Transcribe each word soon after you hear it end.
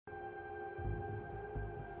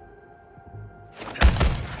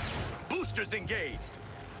Thrusters engaged.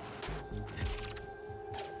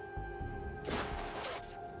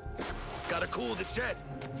 Gotta cool the jet.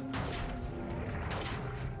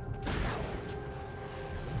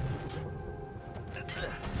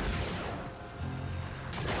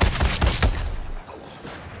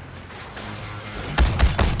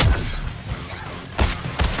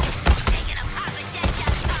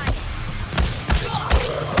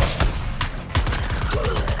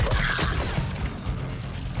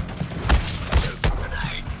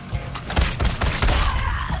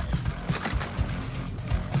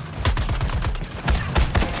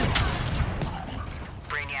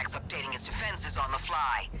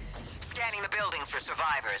 Scanning the buildings for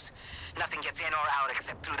survivors. Nothing gets in or out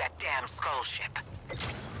except through that damn skull ship.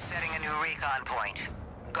 Setting a new recon point.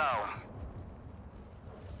 Go.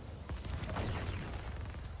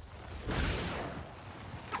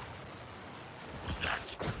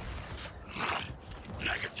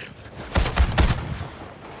 Negative.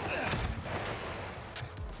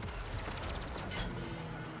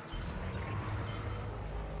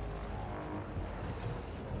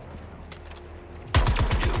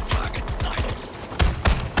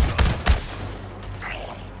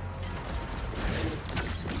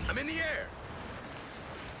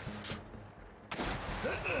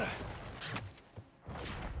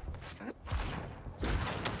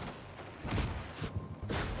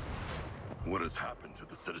 What has happened to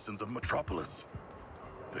the citizens of Metropolis?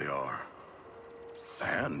 They are...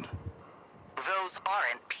 sand? Those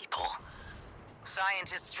aren't people.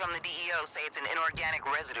 Scientists from the DEO say it's an inorganic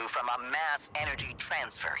residue from a mass energy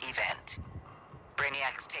transfer event.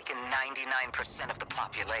 Brainiac's taken 99% of the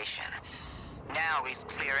population. Now he's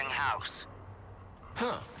clearing house.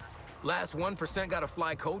 Huh. Last 1% got a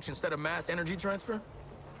fly coach instead of mass energy transfer?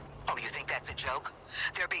 Oh, you think that's a joke?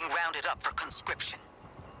 They're being rounded up for conscription.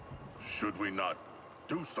 Should we not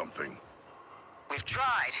do something? We've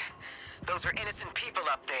tried. Those are innocent people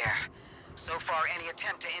up there. So far, any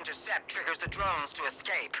attempt to intercept triggers the drones to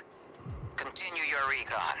escape. Continue your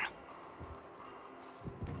recon.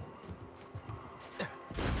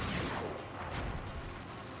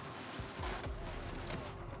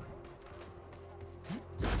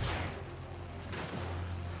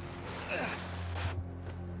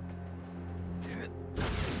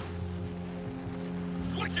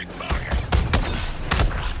 Switching target!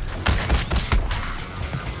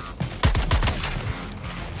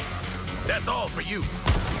 That's all for you.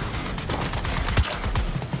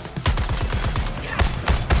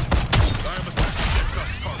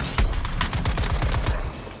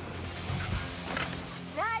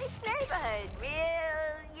 Nice neighborhood,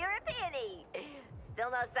 real European-y.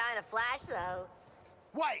 Still no sign of Flash, though.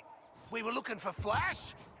 Wait, we were looking for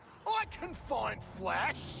Flash? I can find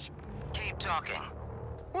Flash. Keep talking.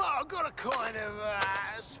 Well, I've got a kind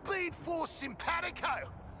of, Speed Force simpatico.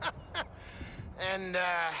 And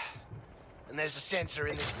there's a sensor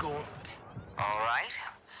in this gauntlet. All right.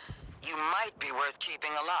 You might be worth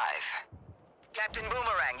keeping alive. Captain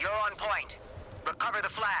Boomerang, you're on point. Recover the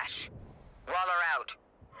Flash. Waller out.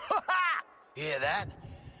 Ha-ha! Hear that?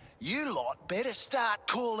 You lot better start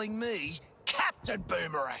calling me Captain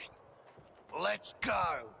Boomerang. Let's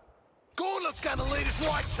go. Gauntlet's gonna lead us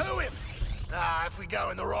right to him. If we go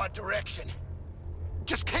in the right direction.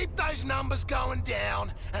 Just keep those numbers going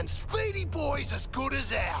down, and Speedy Boy's as good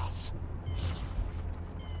as ours.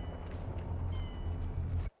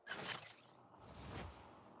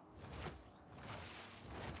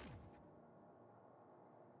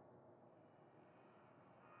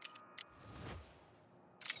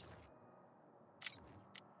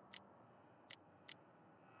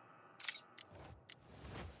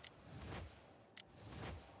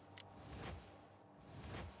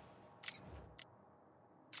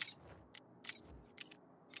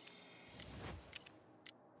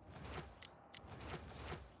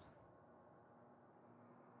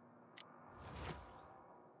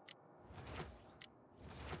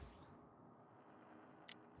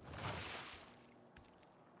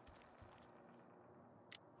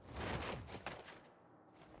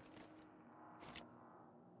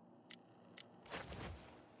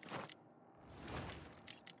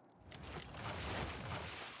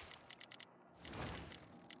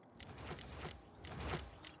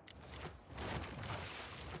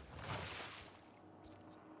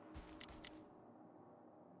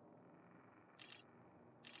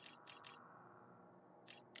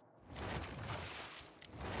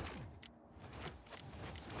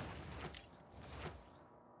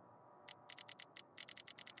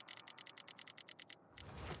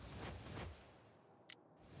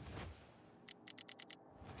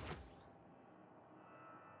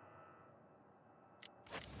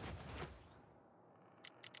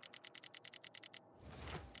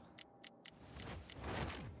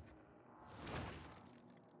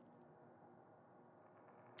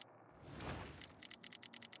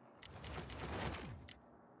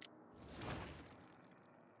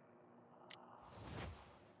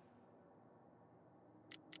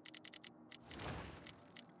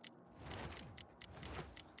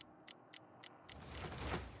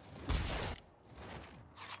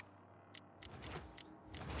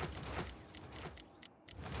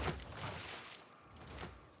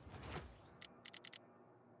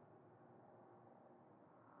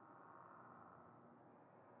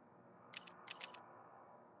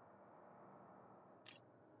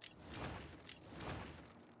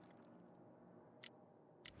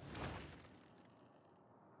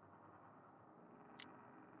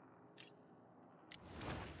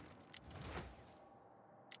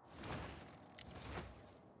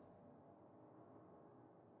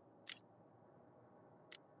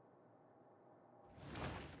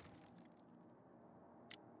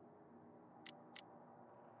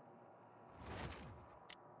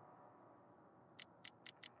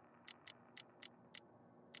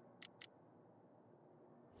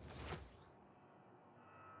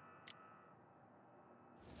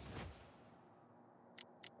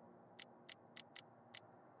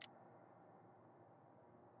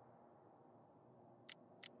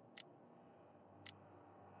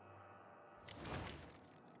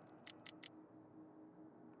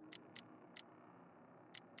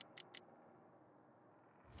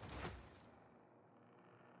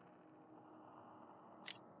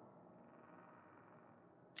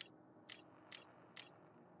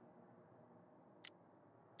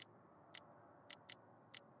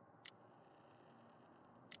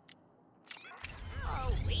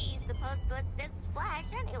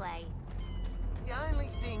 anyway? The only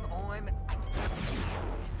thing I'm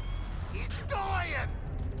is dying!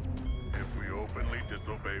 If we openly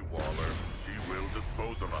disobey Waller, she will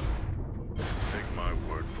dispose of us. Take my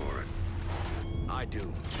word for it. I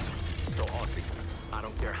do. So, Aussie, I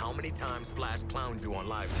don't care how many times Flash clowns you on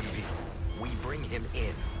live TV. We bring him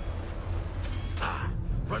in. Ah,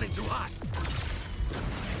 running too hot.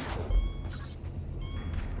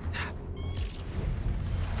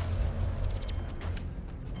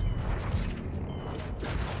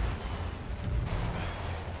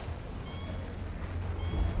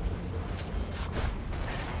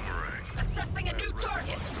 Assessing a new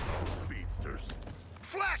target! Speedsters.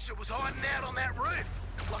 Flasher was hiding out on that roof,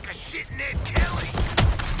 like a shit Ned Kelly.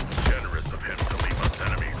 Generous of him to leave us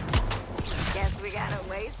enemies. Guess we gotta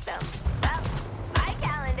waste them. Well, my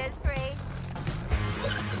calendar's free.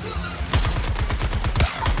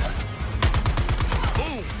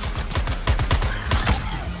 Boom!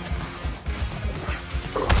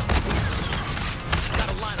 Got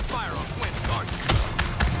a line of fire on Quinn's target.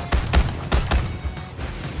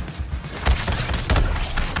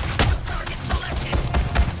 Target selected!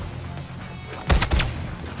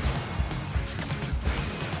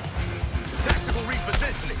 Tactical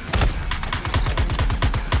repositioning.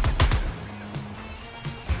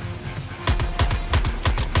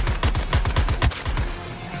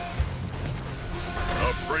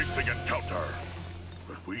 A bracing encounter.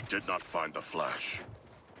 But we did not find the Flash.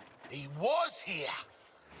 He was here.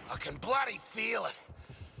 I can bloody feel it.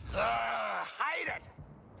 Hate it.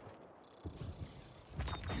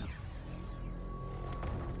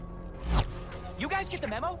 You guys get the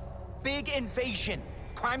memo? Big invasion.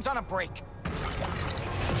 Crime's on a break.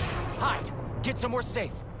 Hide. Get somewhere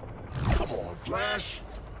safe. Come on, Flash.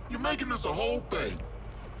 You're making this a whole thing.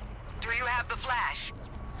 Do you have the Flash?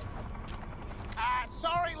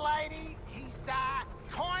 Sorry, lady. He's,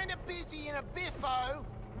 kinda busy in a biffo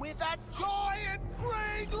with a giant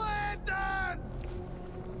Green Lantern!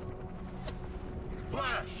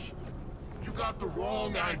 Flash, you got the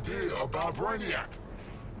wrong idea about Brainiac.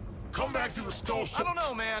 Come back to the Skull Ship. I don't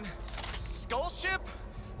know, man. Skull Ship?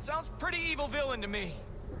 Sounds pretty evil villain to me.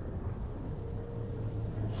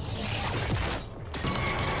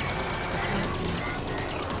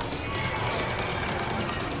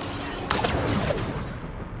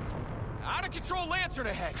 Out of control lantern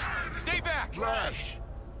ahead. Stay back. Flash,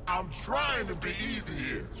 I'm trying to be easy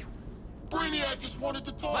here. Brainiac just wanted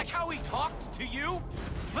to talk. Like how he talked to you?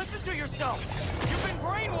 Listen to yourself. You've been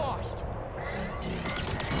brainwashed.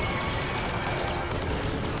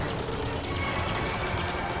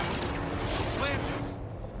 Lantern,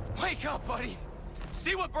 wake up, buddy.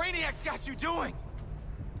 See what Brainiac's got you doing.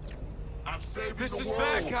 I'm saving This the is world.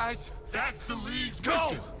 bad, guys. That's the League's Go!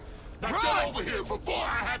 mission. Now Run! get over here before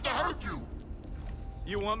I had to hurt you.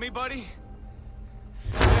 You want me, buddy?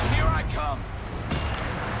 Then here I come.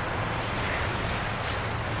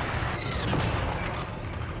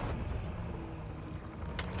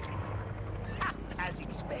 As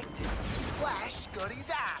expected, Flash got his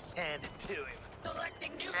ass handed to him.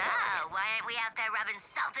 Selecting new So, target! why aren't we out there rubbing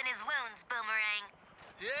salt in his wounds, Boomerang?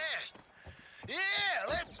 Yeah,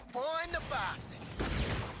 let's find the bastard.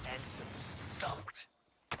 And some salt.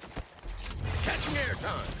 Catching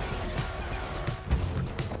airtime.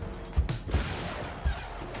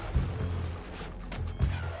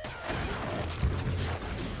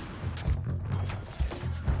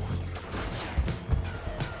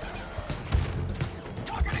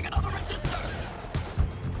 Targeting another resistor!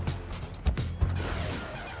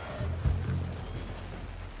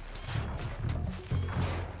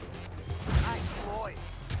 Hey, Floyd,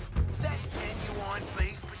 is that genuine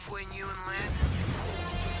beef between you and Lynn?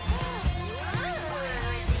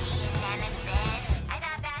 I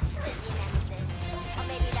thought that's who was the nemesis. Or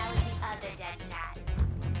maybe that was the other Deadshot.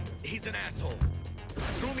 He's an asshole.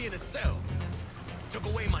 Threw me in a cell. Took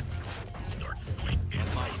away my sweet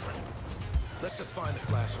life. Let's just find the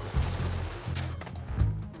Flash.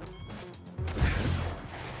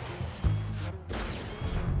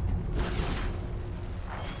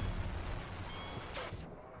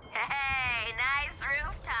 Hey, nice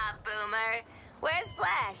rooftop, Boomer. Where's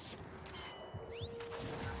Flash?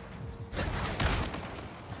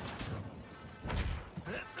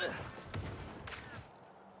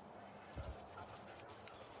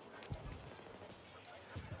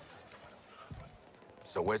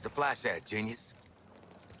 So where's the Flash at, genius?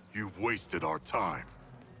 You've wasted our time.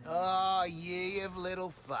 Oh, ye of little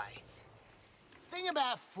faith. Thing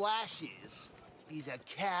about Flash is, he's a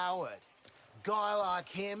coward. Guy like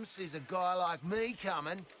him sees a guy like me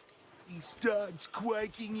coming, he starts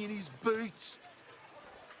quaking in his boots.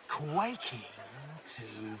 Quaking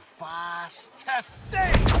too fast to see!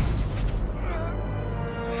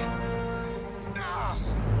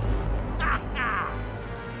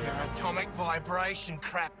 Your atomic vibration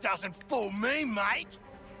crap doesn't fool me, mate!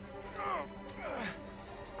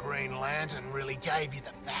 Green Lantern really gave you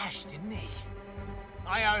the bash, didn't he?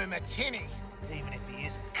 I owe him a tinny, even if he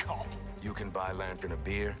isn't cop. You can buy Lantern a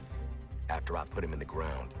beer after I put him in the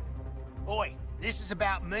ground. Oi, this is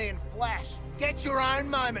about me and Flash. Get your own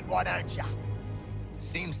moment, why don't ya?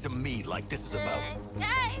 Seems to me like this is about...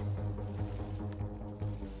 Guys!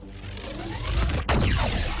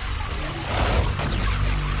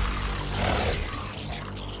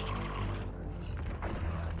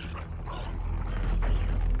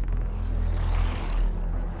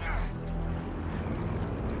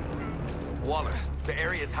 Waller, the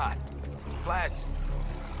area's hot. Flash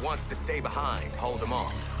wants to stay behind, hold him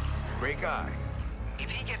off. Great guy. If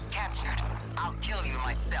he gets captured, I'll kill you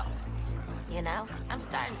myself. You know, I'm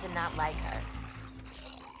starting to not like her.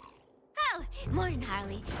 Oh, morning,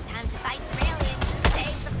 Harley. Time to fight some aliens.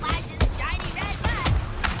 Save the Flash's shiny red bus.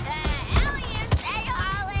 Aliens, hey,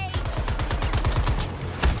 Harley!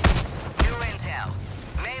 New intel.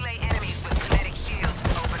 Melee enemies with kinetic shields.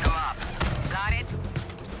 Open them up. Got it?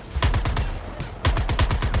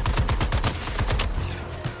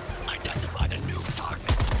 Identified a new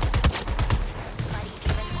target. But he's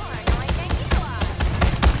even more annoying than you are.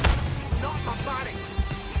 Not my body.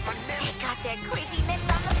 My neck. They got their creepy mitts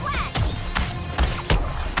on the Flash.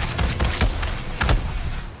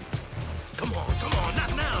 Come on,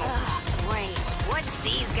 not now. Wait, what's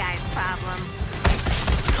these guys' problem?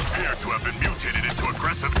 Appear to have been mutated into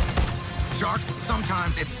aggressive. Shark,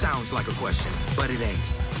 sometimes it sounds like a question, but it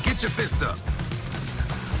ain't. Get your fists up.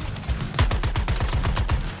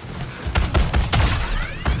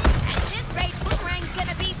 At this rate, Boomerang's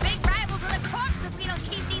gonna be big rivals of the Corps if we don't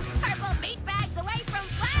keep these purple meat bags away from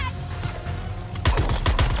Flash!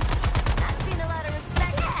 I've seen a lot of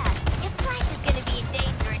respect. Yeah, if Flash is gonna be in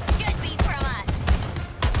danger, it should be from us.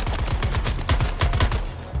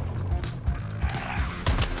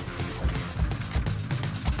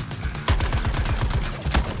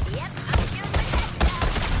 Yep, I'm good with that stuff.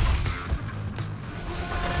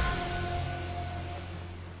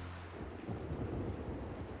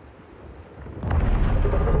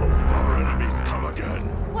 Our enemies come again.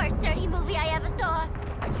 Worst dirty movie I ever saw.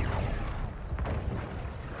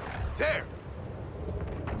 There.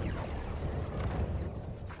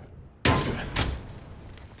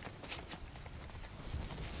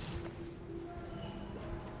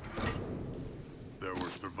 There were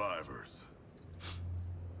survivors.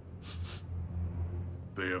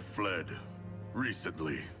 They have fled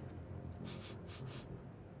recently,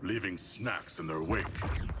 leaving snacks in their wake.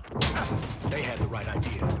 They had the right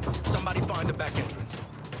idea. Somebody find the back entrance.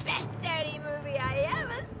 Best dirty movie I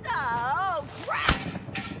ever saw. Oh, crap!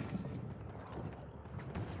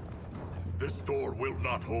 This door will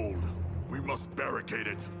not hold. We must barricade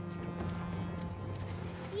it.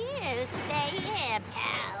 You stay here,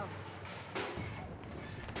 pal.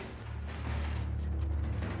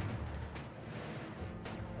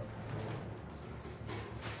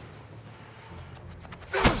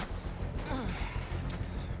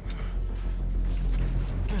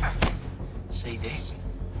 See this?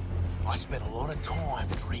 I spent a lot of time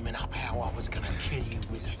dreaming up how I was gonna kill you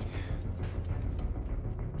with it.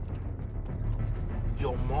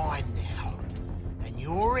 You're mine now, and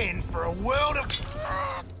you're in for a world of...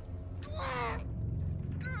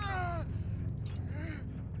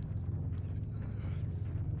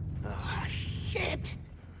 Ah, shit!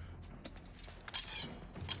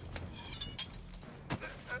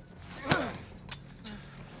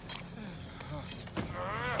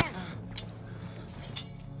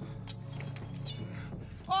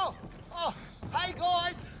 Oh, hey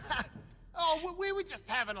guys! We were just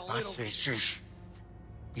having a little... Shush.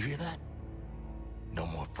 You hear that? No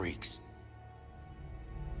more freaks.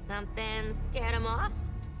 Something scared him off?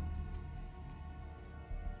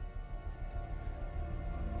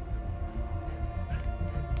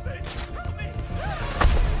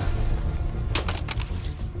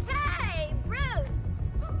 Hey, Bruce!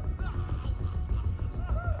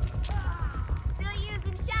 Still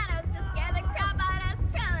using shadows to scare the crap out of us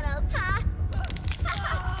criminals, huh?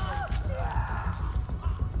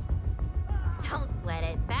 Don't sweat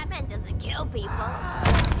it. Batman doesn't kill people.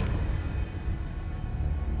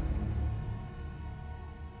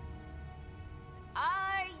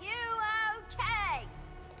 Are you okay?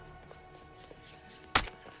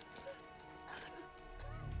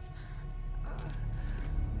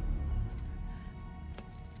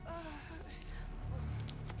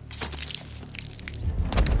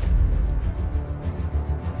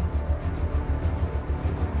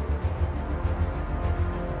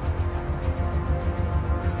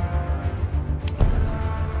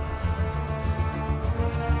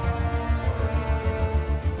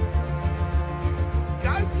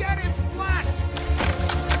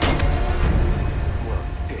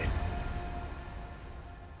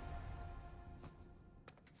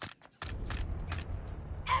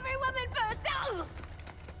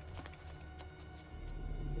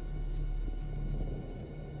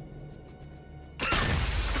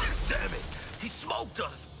 Damn it! He smoked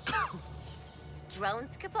us!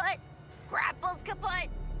 Drone's kaput? Grapple's kaput?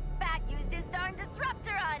 Bat used his darn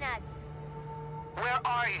disruptor on us! Where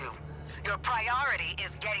are you? Your priority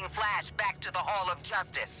is getting Flash back to the Hall of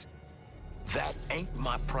Justice. That ain't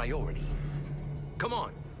my priority. Come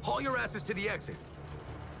on, haul your asses to the exit.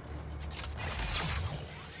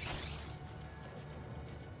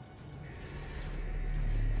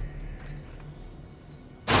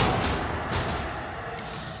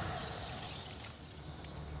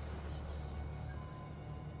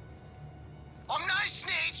 I'm no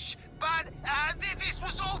snitch, but this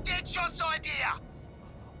was all Deadshot's idea.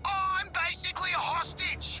 I'm basically a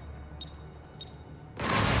hostage.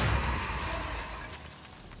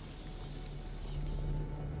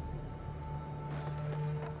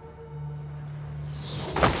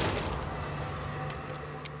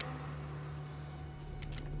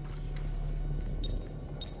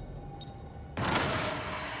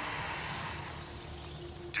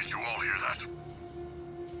 Did you all hear that?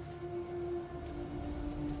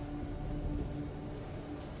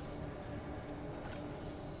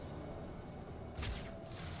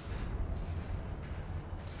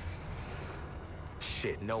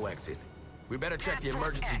 Shit, no exit. We better check the Task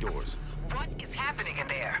Force emergency X. doors. What is happening in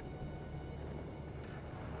there?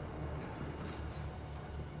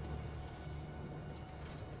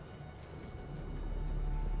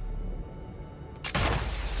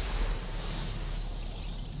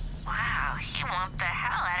 Wow, he whomped the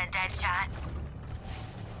hell out of Deadshot.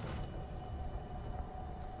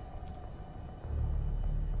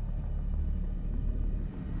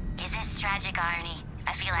 Is this tragic irony?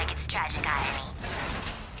 I feel like it's tragic irony.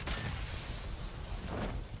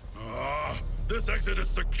 This exit is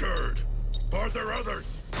secured. Are there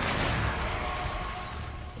others?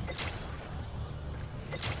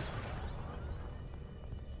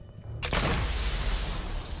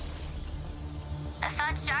 I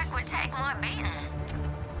thought Shark would take more beating.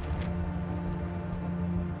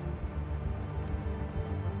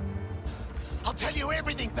 I'll tell you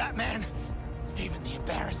everything, Batman. Even the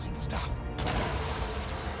embarrassing stuff.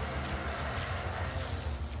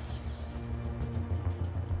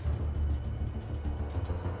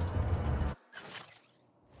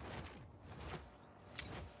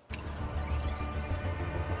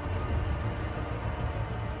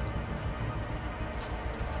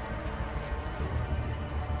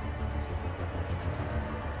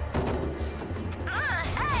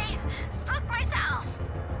 Hey! Spooked myself!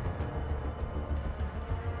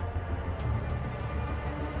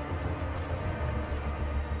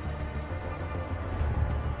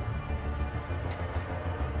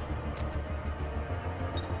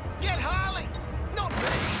 Get Harley! Not me!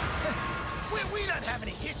 We don't have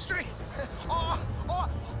any history.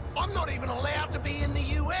 I'm not even allowed to be in the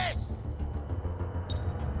US.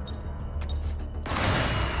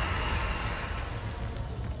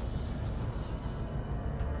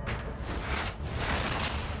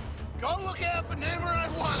 Go look out for numero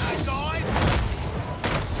 1, guys!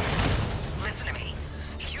 Listen to me.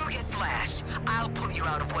 You get Flash, I'll pull you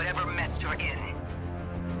out of whatever mess you're in.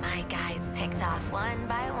 My guys picked off one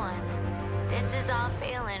by one. This is all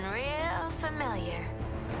feeling real familiar.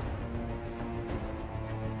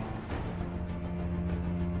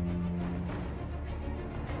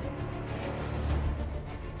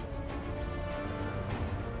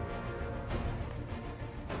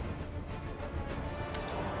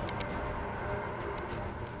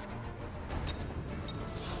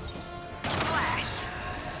 Flash!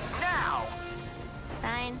 Now!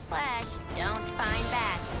 Find Flash, don't find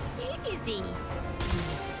bats. Easy.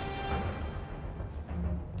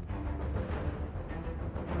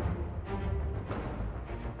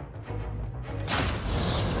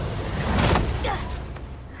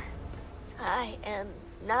 I am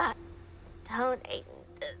not donating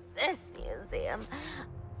to this museum.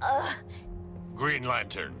 Green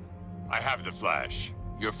Lantern, I have the Flash.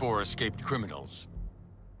 Your 4 escaped criminals.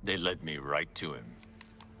 They led me right to him.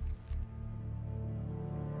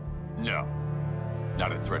 No,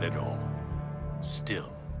 not a threat at all.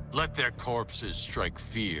 Still, let their corpses strike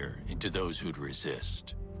fear into those who'd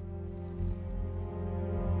resist.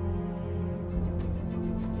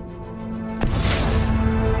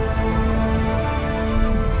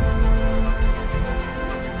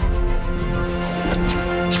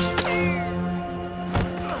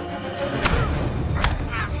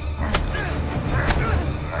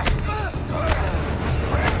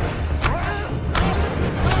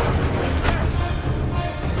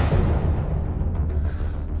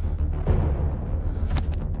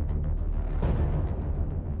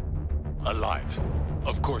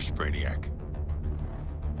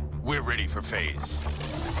 We're ready for phase.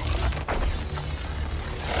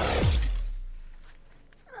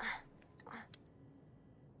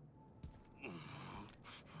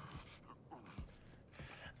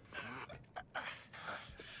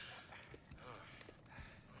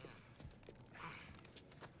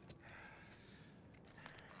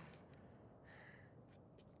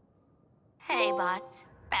 Hey, boss.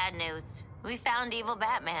 Bad news. We found evil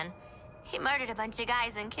Batman. He murdered a bunch of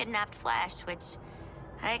guys and kidnapped Flash, which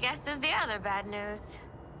I guess is the other bad news.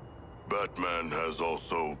 Batman has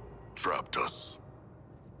also trapped us.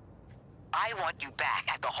 I want you back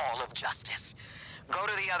at the Hall of Justice. Go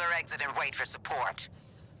to the other exit and wait for support.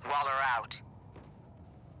 Waller out.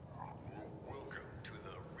 Welcome to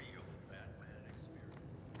the real Batman experience.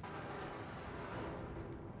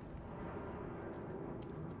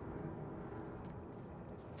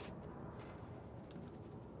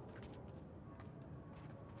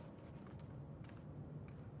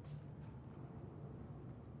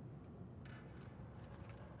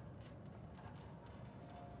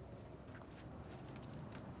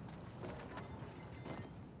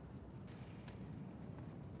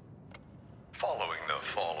 Following the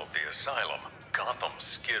fall of the Asylum, Gotham's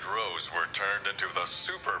Skid Rows were turned into the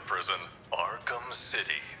super prison Arkham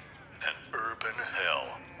City. An urban hell,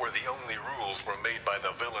 where the only rules were made by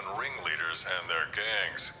the villain ringleaders and their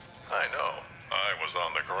gangs. I know, I was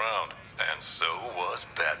on the ground, and so was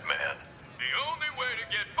Batman. The only way to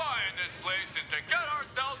get by in this place is to get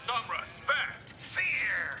ourselves some respect.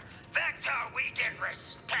 Fear! That's how we get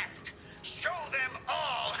respect. Show them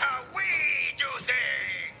all how we do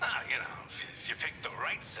things! If you pick the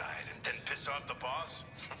right side and then piss off the boss.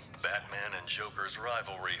 Batman and Joker's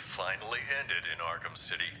rivalry finally ended in Arkham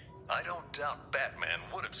City. I don't doubt Batman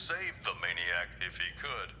would have saved the maniac if he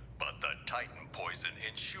could, but the Titan poison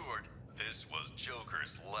ensured this was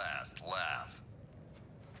Joker's last laugh.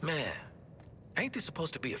 Man, ain't this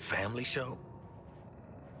supposed to be a family show?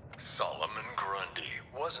 Solomon Grundy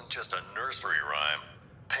wasn't just a nursery rhyme.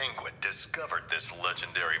 Penguin discovered this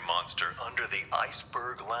legendary monster under the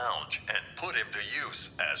Iceberg Lounge and put him to use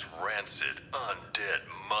as rancid, undead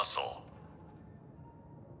muscle.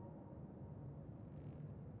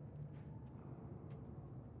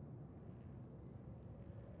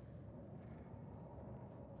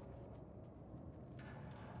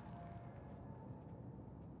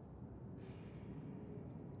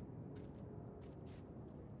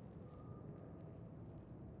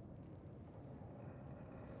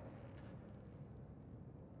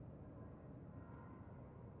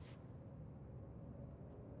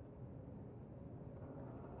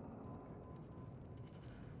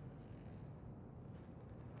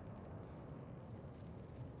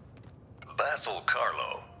 Basil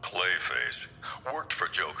Carlo, Clayface, worked for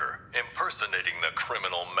Joker, impersonating the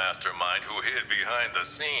criminal mastermind who hid behind the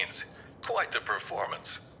scenes. Quite the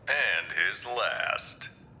performance, and his last.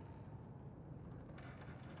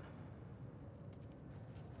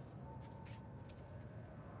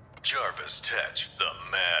 Jarvis Tetch, the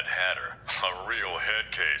Mad Hatter, a real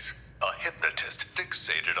head case. A hypnotist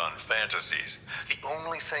fixated on fantasies. The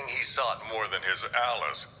only thing he sought more than his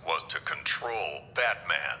Alice was to control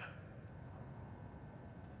Batman.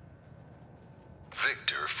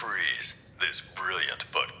 Victor Freeze, this brilliant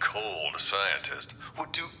but cold scientist,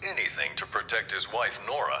 would do anything to protect his wife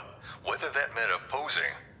Nora, whether that meant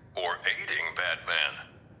opposing or aiding Batman.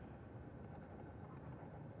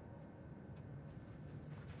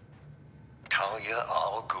 Talia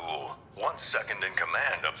al Ghul, once second in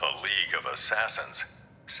command of the League of Assassins.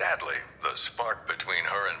 Sadly, the spark between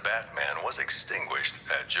her and Batman was extinguished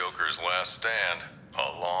at Joker's last stand,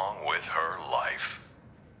 along with her life.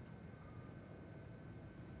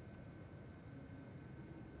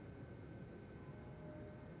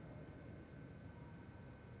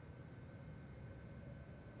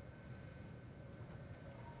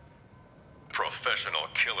 Professional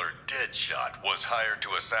killer Deadshot was hired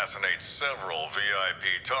to assassinate several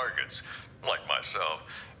VIP targets, like myself,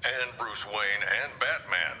 and Bruce Wayne and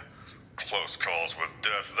Batman. Close calls with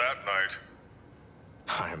death that night.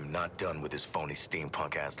 I am not done with this phony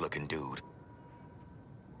steampunk-ass looking dude.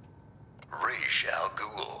 Ra's al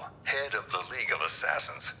Ghul, head of the League of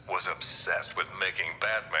Assassins, was obsessed with making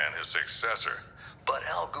Batman his successor. But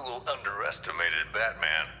Al Ghul underestimated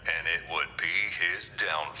Batman, and it would be his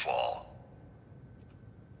downfall.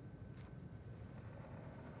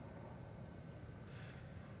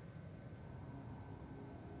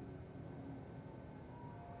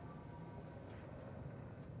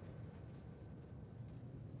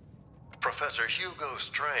 Professor Hugo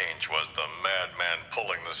Strange was the madman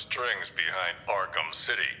pulling the strings behind Arkham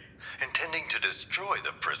City, intending to destroy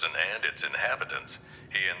the prison and its inhabitants.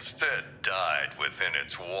 He instead died within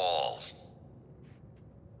its walls.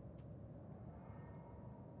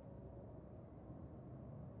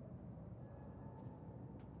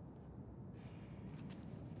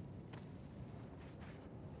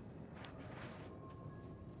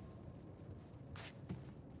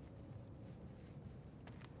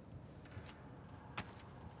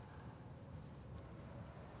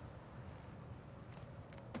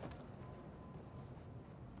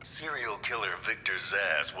 Serial killer Victor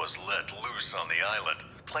Zsasz was let loose on the island,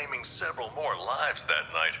 claiming several more lives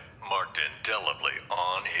that night, marked indelibly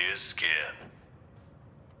on his skin.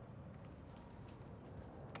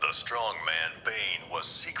 The strongman Bane was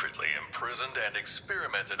secretly imprisoned and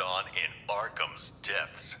experimented on in Arkham's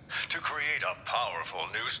depths to create a powerful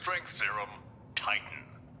new strength serum, Titan.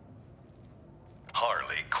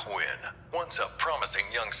 Harley Quinn, once a promising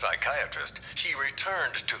young psychiatrist, she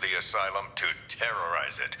returned to the asylum to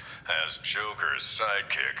terrorize it as Joker's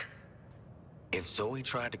sidekick. If Zoe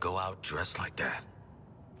tried to go out dressed like that...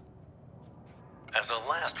 As a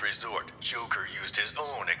last resort, Joker used his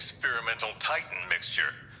own experimental Titan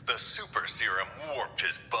mixture. The super serum warped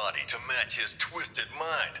his body to match his twisted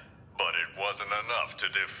mind. But it wasn't enough to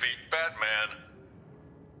defeat Batman.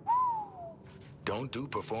 Don't do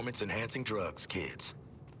performance-enhancing drugs, kids.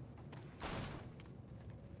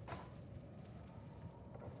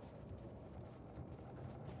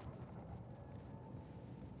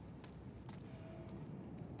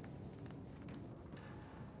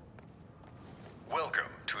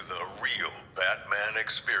 Welcome to the real Batman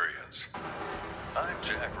experience. I'm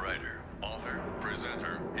Jack Ryder, author,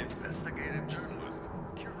 presenter, investigative journalist,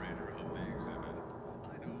 curator of the exhibit.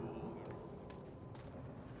 I know all the...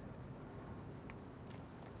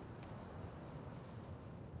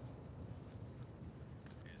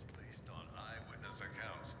 is based on eyewitness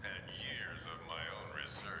accounts and years of my own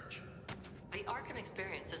research. The Arkham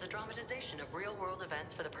Experience is a dramatization of real-world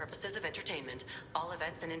events for the purposes of entertainment. All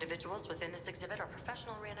events and individuals within this exhibit are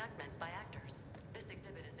professional reenactments by actors. This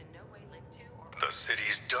exhibit is in no way linked to or... The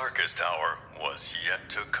city's darkest hour was yet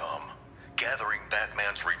to come. Gathering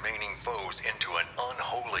Batman's remaining foes into an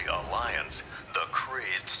unholy alliance, the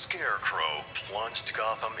crazed Scarecrow plunged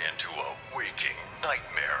Gotham into a waking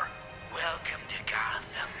nightmare. Welcome to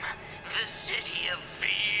Gotham, the city of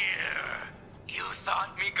fear. You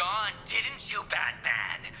thought me gone, didn't you,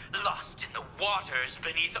 Batman? Lost in the waters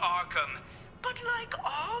beneath Arkham. But like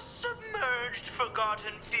all submerged,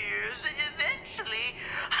 forgotten fears, eventually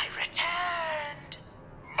I returned.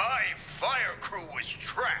 My fire crew was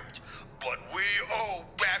trapped, but we owe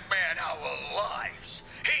Batman our lives.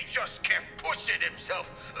 He just kept pushing himself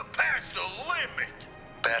past the limit.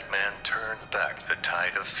 Batman turned back the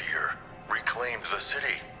tide of fear, reclaimed the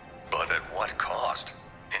city. But at what cost?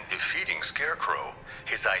 In defeating Scarecrow,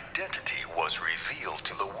 his identity was revealed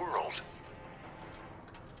to the world.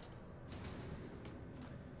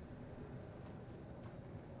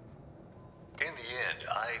 In the end,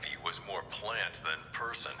 Ivy was more plant than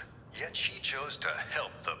person, yet she chose to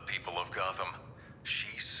help the people of Gotham.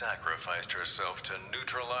 She sacrificed herself to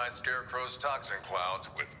neutralize Scarecrow's toxin clouds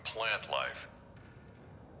with plant life.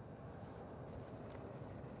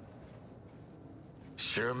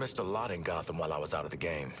 Sure missed a lot in Gotham while I was out of the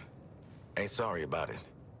game. Ain't sorry about it.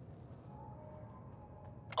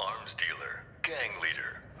 Arms dealer, gang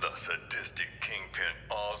leader, the sadistic kingpin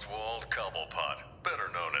Oswald Cobblepot, better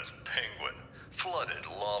known as Penguin, flooded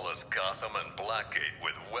lawless Gotham and Blackgate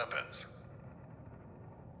with weapons.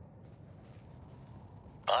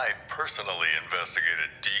 I personally investigated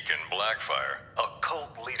Deacon Blackfire, a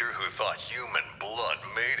cult leader who thought human blood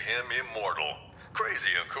made him immortal.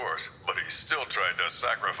 Crazy, of course, but he still tried to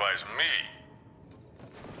sacrifice me.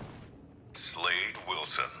 Slade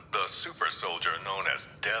Wilson, the super soldier known as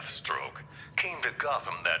Deathstroke, came to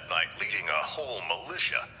Gotham that night leading a whole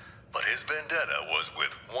militia, but his vendetta was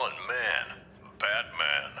with one man,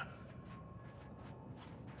 Batman.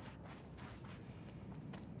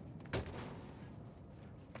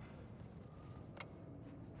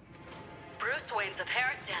 Bruce Wayne's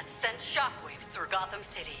apparent death sent shockwaves through Gotham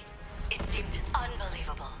City. It seemed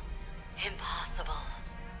unbelievable. Impossible.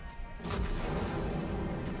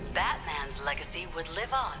 Batman's legacy would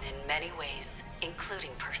live on in many ways, including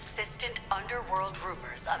persistent underworld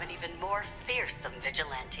rumors of an even more fearsome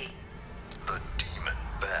vigilante. The Demon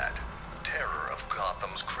Bat, terror of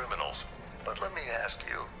Gotham's criminals. But let me ask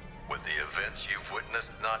you, would the events you've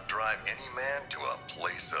witnessed not drive any man to a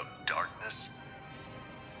place of darkness?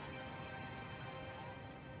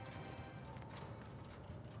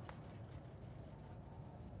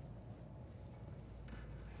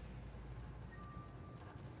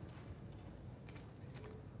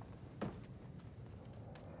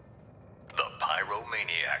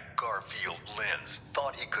 maniac Garfield Lynns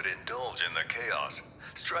thought he could indulge in the chaos,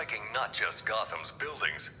 striking not just Gotham's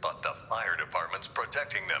buildings, but the fire departments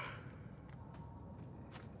protecting them.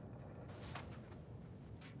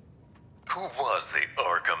 Who was the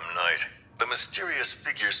Arkham Knight? The mysterious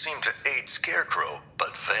figure seemed to aid Scarecrow,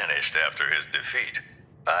 but vanished after his defeat.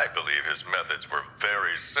 I believe his methods were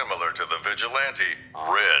very similar to the vigilante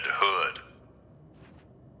Red Hood.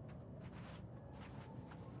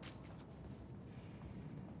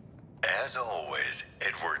 As always,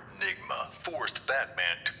 Edward Nygma forced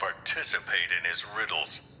Batman to participate in his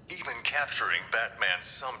riddles, even capturing Batman's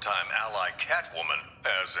sometime ally Catwoman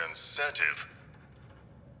as incentive.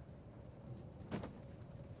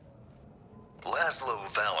 Laszlo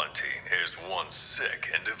Valentine is one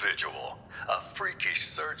sick individual, a freakish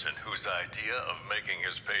surgeon whose idea of making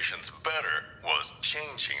his patients better was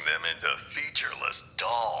changing them into featureless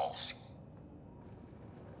dolls.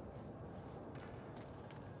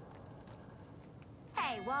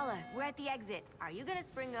 Hey, Waller, we're at the exit. Are you gonna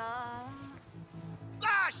spring up?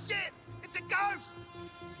 Ah, shit! It's a ghost!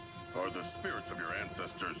 Are the spirits of your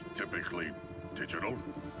ancestors typically digital?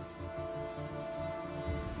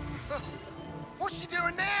 What's she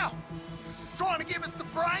doing now? Trying to give us the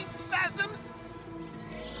brain spasms?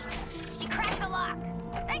 She cracked the lock.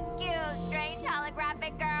 Thank you, strange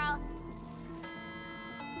holographic girl.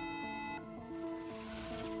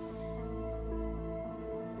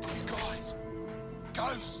 You guys,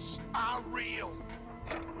 ghosts are real.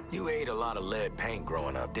 You ate a lot of lead paint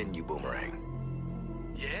growing up, didn't you, Boomerang?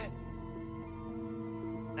 Yeah?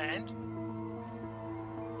 And?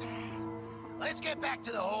 Let's get back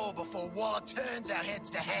to the hall before Waller turns our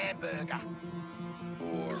heads to hamburger.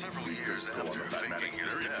 Or Several we years could go on after the Batman faking his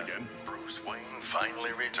experience death, again. Bruce Wayne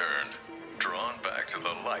finally returned, drawn back to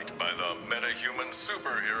the light by the metahuman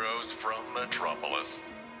superheroes from Metropolis.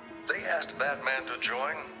 They asked Batman to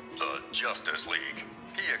join the Justice League.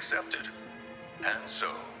 He accepted. And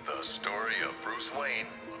so, the story of Bruce Wayne,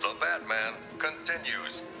 the Batman,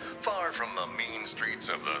 continues, far from the mean streets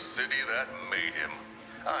of the city that made him.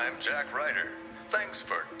 I'm Jack Ryder. Thanks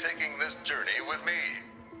for taking this journey with me.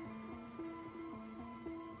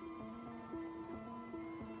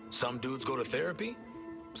 Some dudes go to therapy,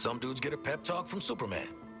 some dudes get a pep talk from Superman.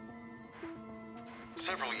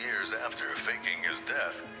 Several years after faking his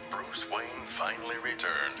death, Bruce Wayne finally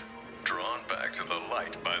returned, drawn back to the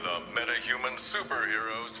light by the metahuman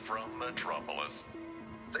superheroes from Metropolis.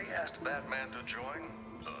 They asked Batman to join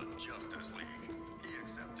the Justice League. He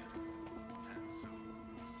accepted.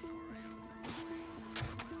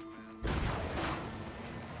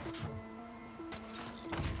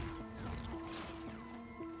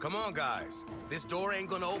 Come on, guys. This door ain't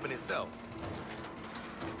gonna open itself.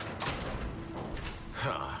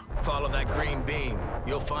 Follow that green beam.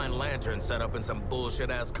 You'll find lanterns set up in some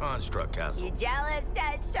bullshit-ass construct castle. You jealous,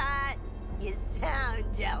 Deadshot? You sound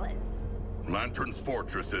jealous. Lantern's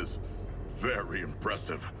fortress is very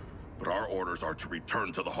impressive, but our orders are to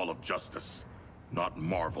return to the Hall of Justice, not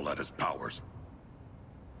marvel at his powers.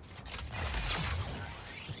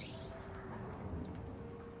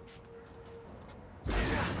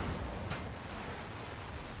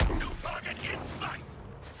 No target in sight!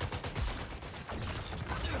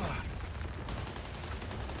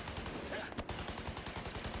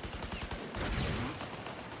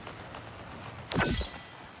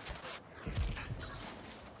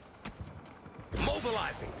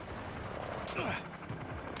 Mobilizing!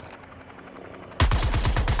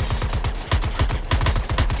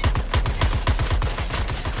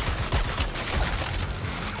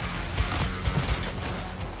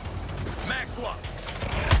 Max swap!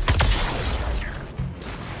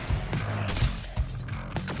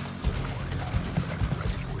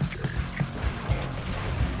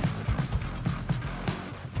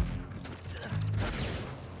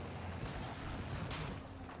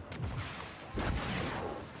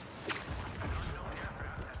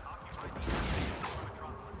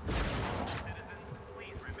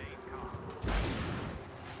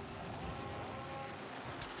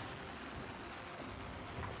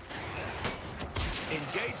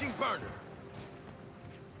 Engaging burner.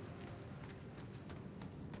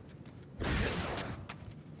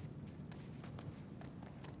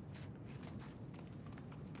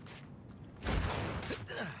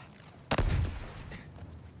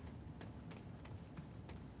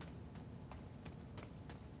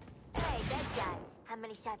 Hey, Deadshot. How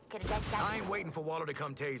many shots could a Deadshot? I ain't waiting for Waller to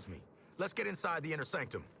come tase me. Let's get inside the inner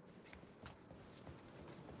sanctum.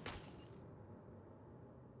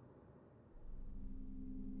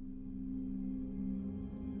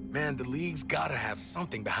 Man, the League's gotta have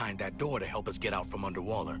something behind that door to help us get out from under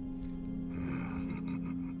Waller.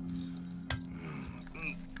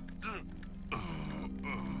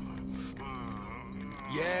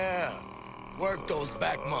 Yeah, work those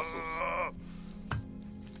back muscles.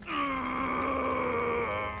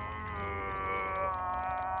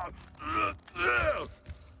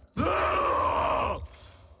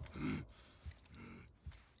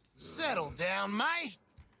 Settle down, mate.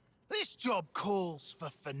 This job calls for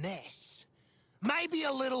finesse. Maybe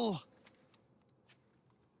a little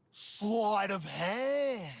sleight of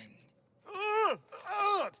hand.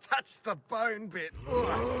 Touch the bone bit.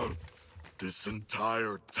 This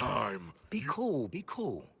entire time... Be cool, be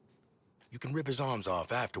cool. You can rip his arms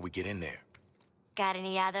off after we get in there. Got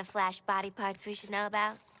any other Flash body parts we should know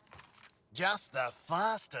about? Just the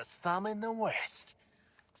fastest thumb in the West.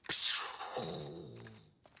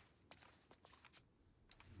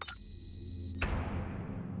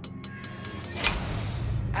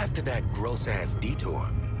 After that gross-ass detour,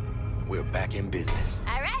 we're back in business.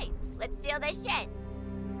 All right, let's steal this shit.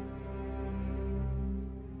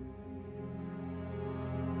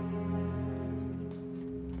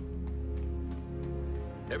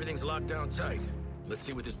 Everything's locked down tight. Let's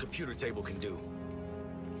see what this computer table can do.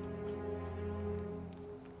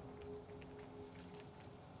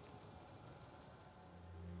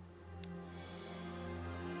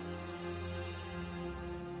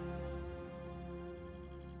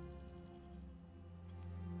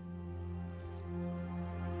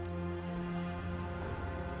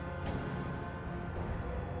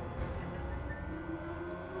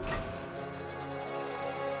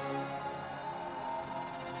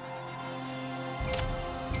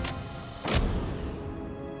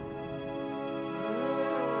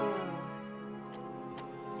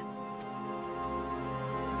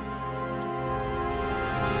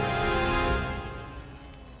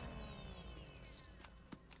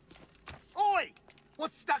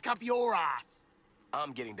 What's stuck up your ass?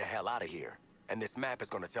 I'm getting the hell out of here, and this map is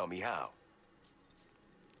gonna tell me how.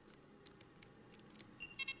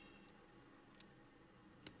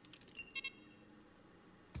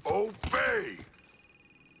 Obey!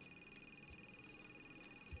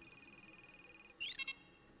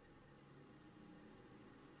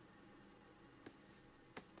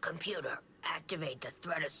 Computer, activate the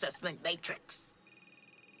threat assessment matrix.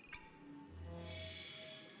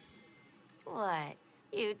 What?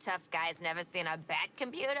 You tough guys never seen a bat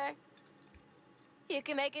computer? You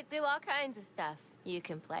can make it do all kinds of stuff. You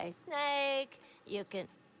can play Snake, you can...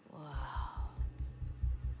 Whoa.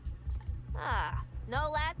 Ah,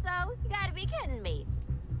 no lasso? You gotta be kidding me.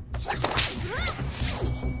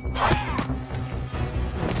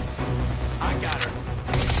 I got her.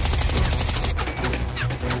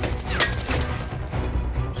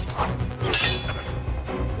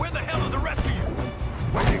 Where the hell are the rest of you?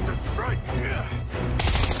 Waiting to strike!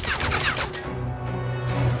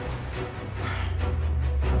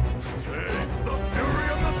 Taste the fury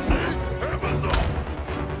of the sea, Amazon!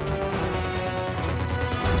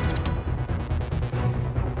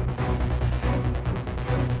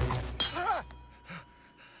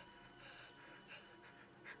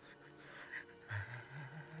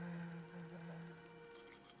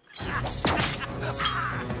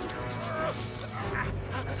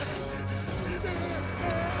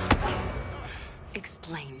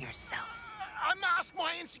 Explain yourself. I mask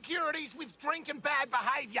my insecurities with drink and bad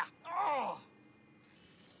behavior. Oh.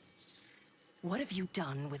 What have you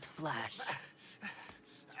done with Flash?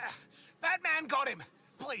 Batman got him.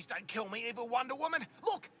 Please don't kill me, evil Wonder Woman.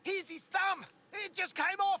 Look, here's his thumb. It just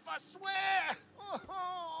came off, I swear. Step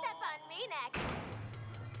on me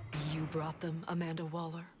next. You brought them, Amanda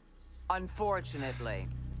Waller? Unfortunately.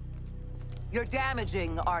 You're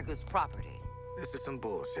damaging Argus property. This is some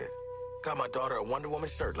bullshit. Got my daughter a Wonder Woman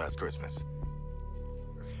shirt last Christmas.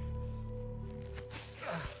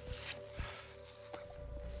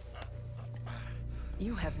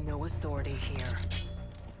 You have no authority here.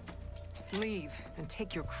 Leave and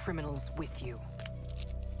take your criminals with you.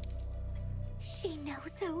 She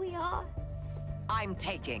knows who we are. I'm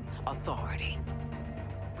taking authority.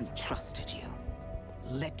 We trusted you.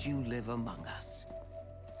 Let you live among us.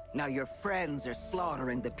 Now your friends are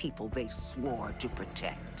slaughtering the people they swore to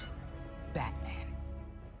protect. Batman,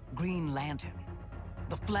 Green Lantern,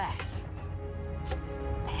 The Flash,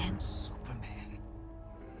 and Superman.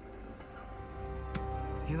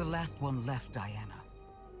 You're the last one left, Diana.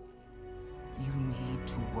 You need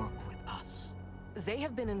to work with us. They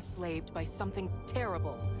have been enslaved by something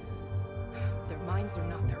terrible. Their minds are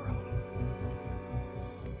not their own.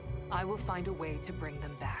 I will find a way to bring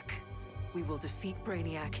them back. We will defeat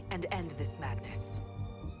Brainiac and end this madness.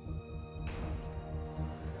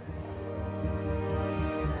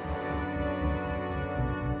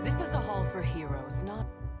 This is a hall for heroes, not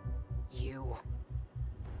you.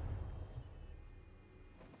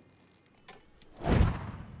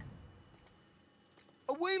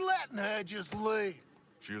 letting her just leave.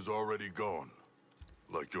 She is already gone.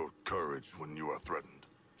 Like your courage when you are threatened.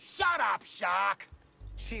 Shut up, Shark!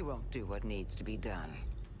 She won't do what needs to be done.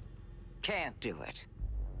 Can't do it.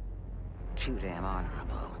 Too damn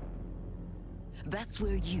honorable. That's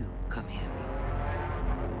where you come in.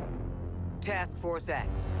 Task Force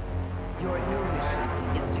X. Your new mission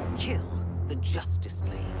is to kill the Justice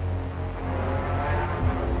League.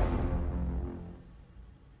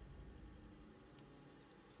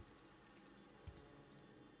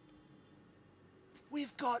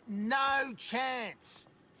 We've got no chance.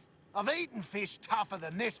 I've eaten fish tougher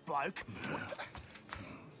than this bloke.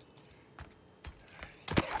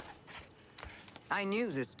 I knew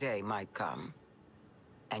this day might come.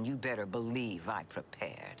 And you better believe I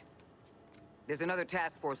prepared. There's another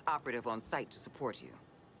task force operative on site to support you.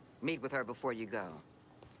 Meet with her before you go.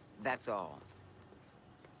 That's all.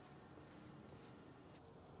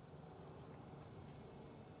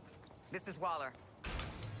 This is Waller.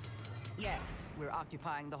 Yes, we're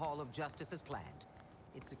occupying the Hall of Justice as planned.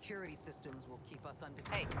 Its security systems will keep us under...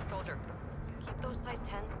 Hey, soldier. Keep those size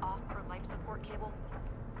 10s off our life support cable.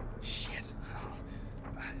 Shit.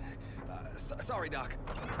 Sorry, Doc.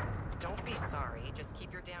 Don't be sorry. Just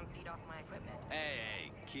keep your damn feet off my equipment.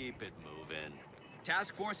 Hey, keep it moving.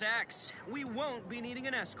 Task Force X, we won't be needing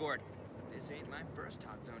an escort. This ain't my first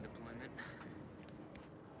hot zone deployment.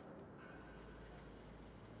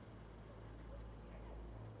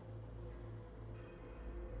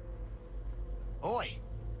 Oi!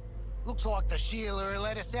 Looks like the Sheila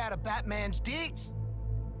let us out of Batman's digs.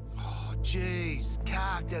 Oh, jeez.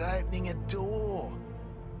 Carked at opening a door.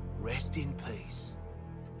 Rest in peace.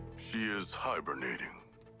 She is hibernating.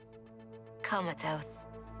 Comatose.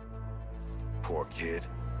 Poor kid.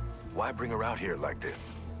 Why bring her out here like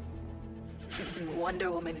this?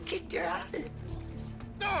 Wonder Woman kicked your asses.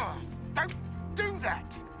 Oh, don't do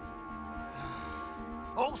that!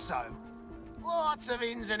 Also, lots of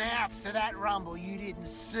ins and outs to that rumble you didn't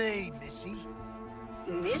see, Missy.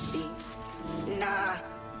 Missy? Nah.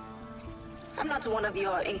 I'm not one of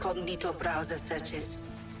your incognito browser searches.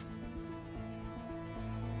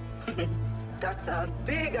 That's a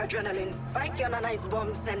big adrenaline spike on a nice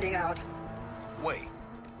bomb sending out. Wait.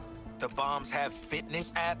 The bombs have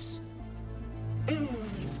fitness apps?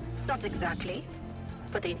 Not exactly.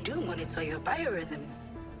 But they do monitor your biorhythms.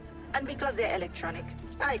 And because they're electronic,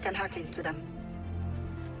 I can hack into them.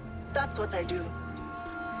 That's what I do.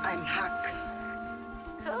 I'm hack.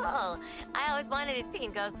 Cool. I always wanted a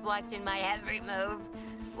teen ghost watching my every move.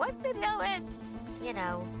 What's the deal with, you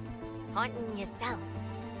know, haunting yourself?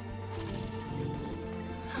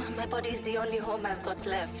 My body's the only home I've got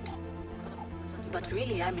left. But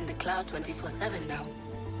really, I'm in the cloud 24/7 now.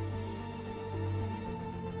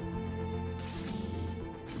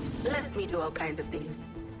 Let me do all kinds of things.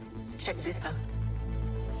 Check this out.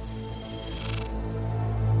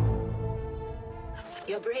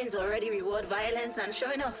 Your brains already reward violence, and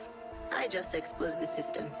sure enough, I just exposed the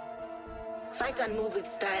systems. Fight and move with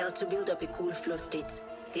style to build up a cool flow state.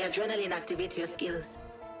 The adrenaline activates your skills.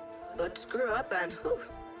 But screw up and whew,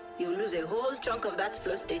 you lose a whole chunk of that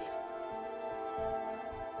flow state.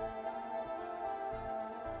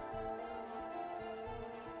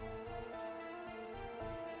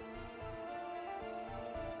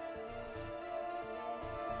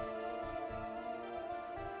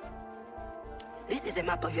 This is a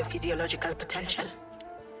map of your physiological potential,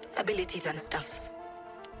 abilities and stuff.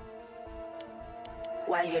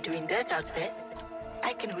 While you're doing that out there,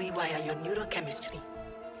 I can rewire your neurochemistry.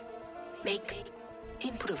 Make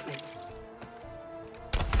improvements.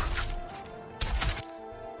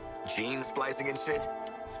 Gene splicing and shit?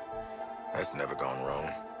 That's never gone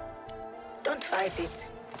wrong. Don't fight it.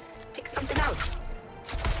 Pick something out.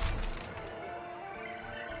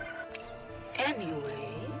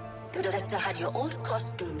 Anyway, the director had your old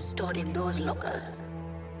costumes stored in those lockers.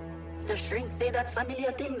 The shrinks say that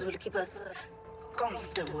familiar things will keep us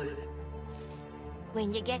comfortable.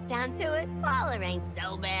 When you get down to it, Waller ain't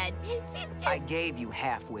so bad. She's just... I gave you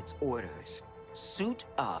Halfwit's orders. Suit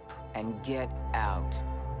up and get out.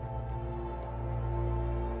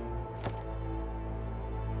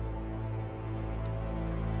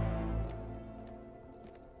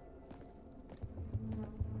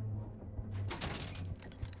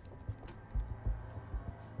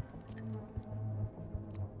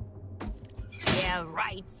 Yeah,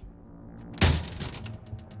 right.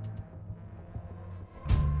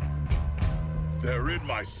 They're in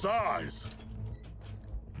my size!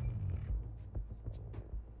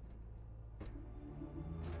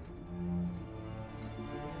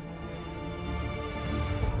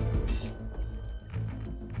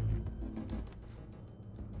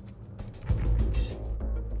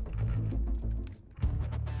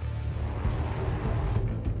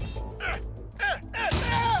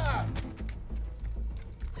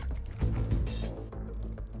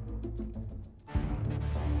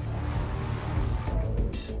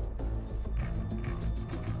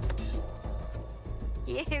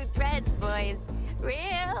 You threads, boys.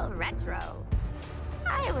 Real retro.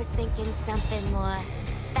 I was thinking something more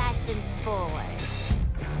fashion forward.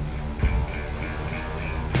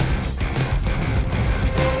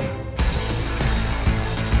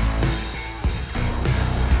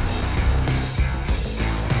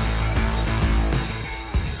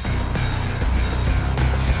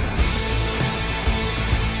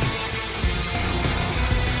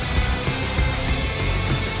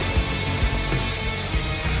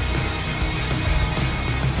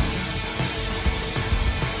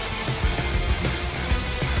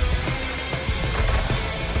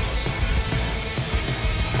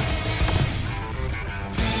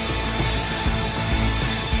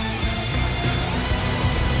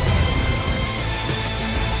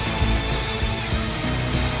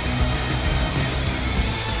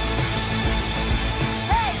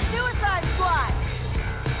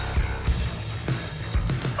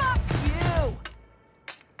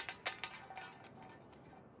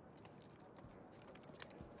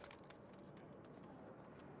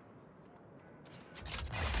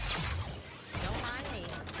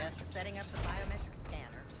 Setting up the biometric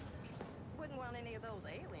scanner. Wouldn't want any of those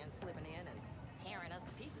aliens slipping in and tearing us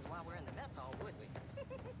to pieces while we're in the mess hall, would we?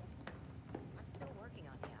 I'm still working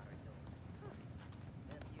on the outer door.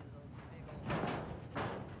 Best use those big old...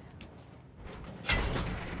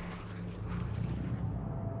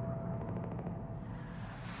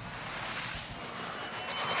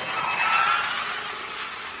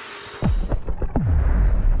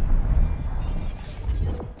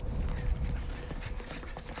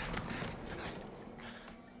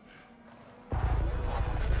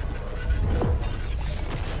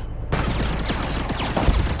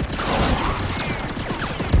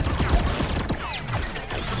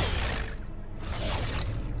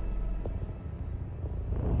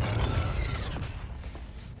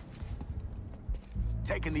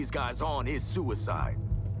 Taking these guys on is suicide.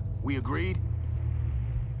 We agreed?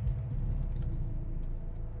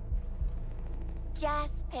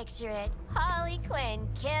 Just picture it. Harley Quinn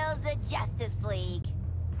kills the Justice League.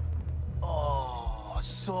 Oh,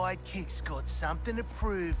 Sidekick's got something to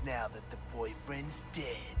prove now that the boyfriend's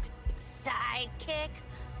dead. Sidekick?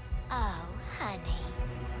 Oh, honey.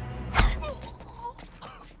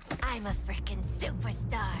 I'm a frickin'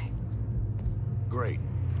 superstar. Great.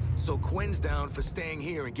 So Quinn's down for staying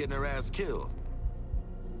here and getting her ass killed.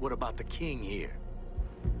 What about the king here?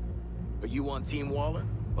 Are you on Team Waller,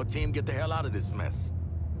 or Team get the hell out of this mess?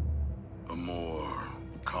 A more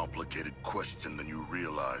complicated question than you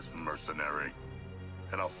realize, mercenary.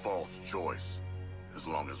 And a false choice, as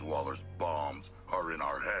long as Waller's bombs are in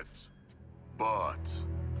our heads. But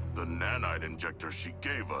the nanite injector she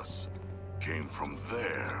gave us came from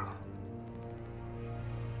there.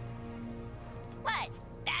 What?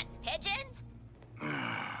 That pigeon?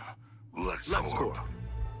 LexCorp.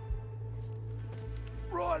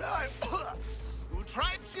 Righto. We'll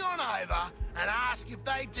traipse on over and ask if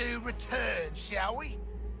they do return, shall we?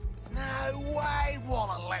 No way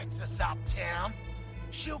Waller lets us uptown.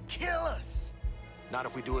 She'll kill us. Not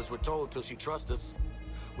if we do as we're told till she trusts us.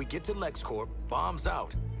 We get to LexCorp, bombs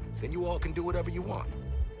out. Then you all can do whatever you want.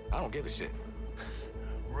 I don't give a shit.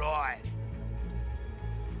 Right.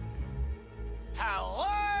 Hello,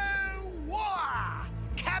 Waller!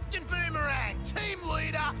 Captain Boomerang, team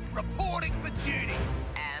leader, reporting for duty.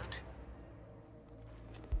 And?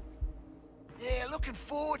 Yeah, looking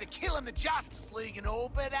forward to killing the Justice League and all,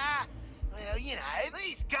 but, well, you know,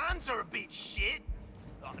 these guns are a bit shit.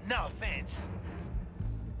 Oh, no offense.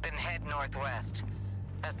 Then head northwest.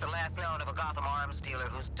 That's the last known of a Gotham arms dealer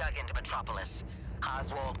who's dug into Metropolis.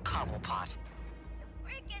 Oswald Cobblepot.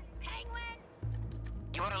 Freaking penguin!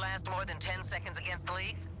 You want to last more than 10 seconds against the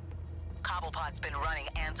League? Cobblepot's been running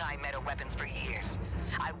anti-meta weapons for years.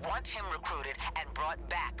 I want him recruited and brought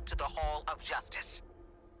back to the Hall of Justice.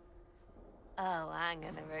 Oh, I'm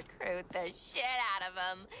gonna recruit the shit out of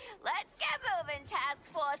him. Let's get moving, Task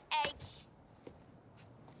Force H!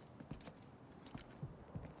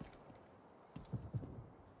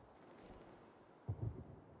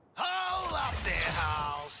 Hold up there,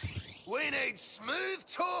 Hals. We need smooth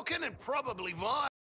talking and probably violence.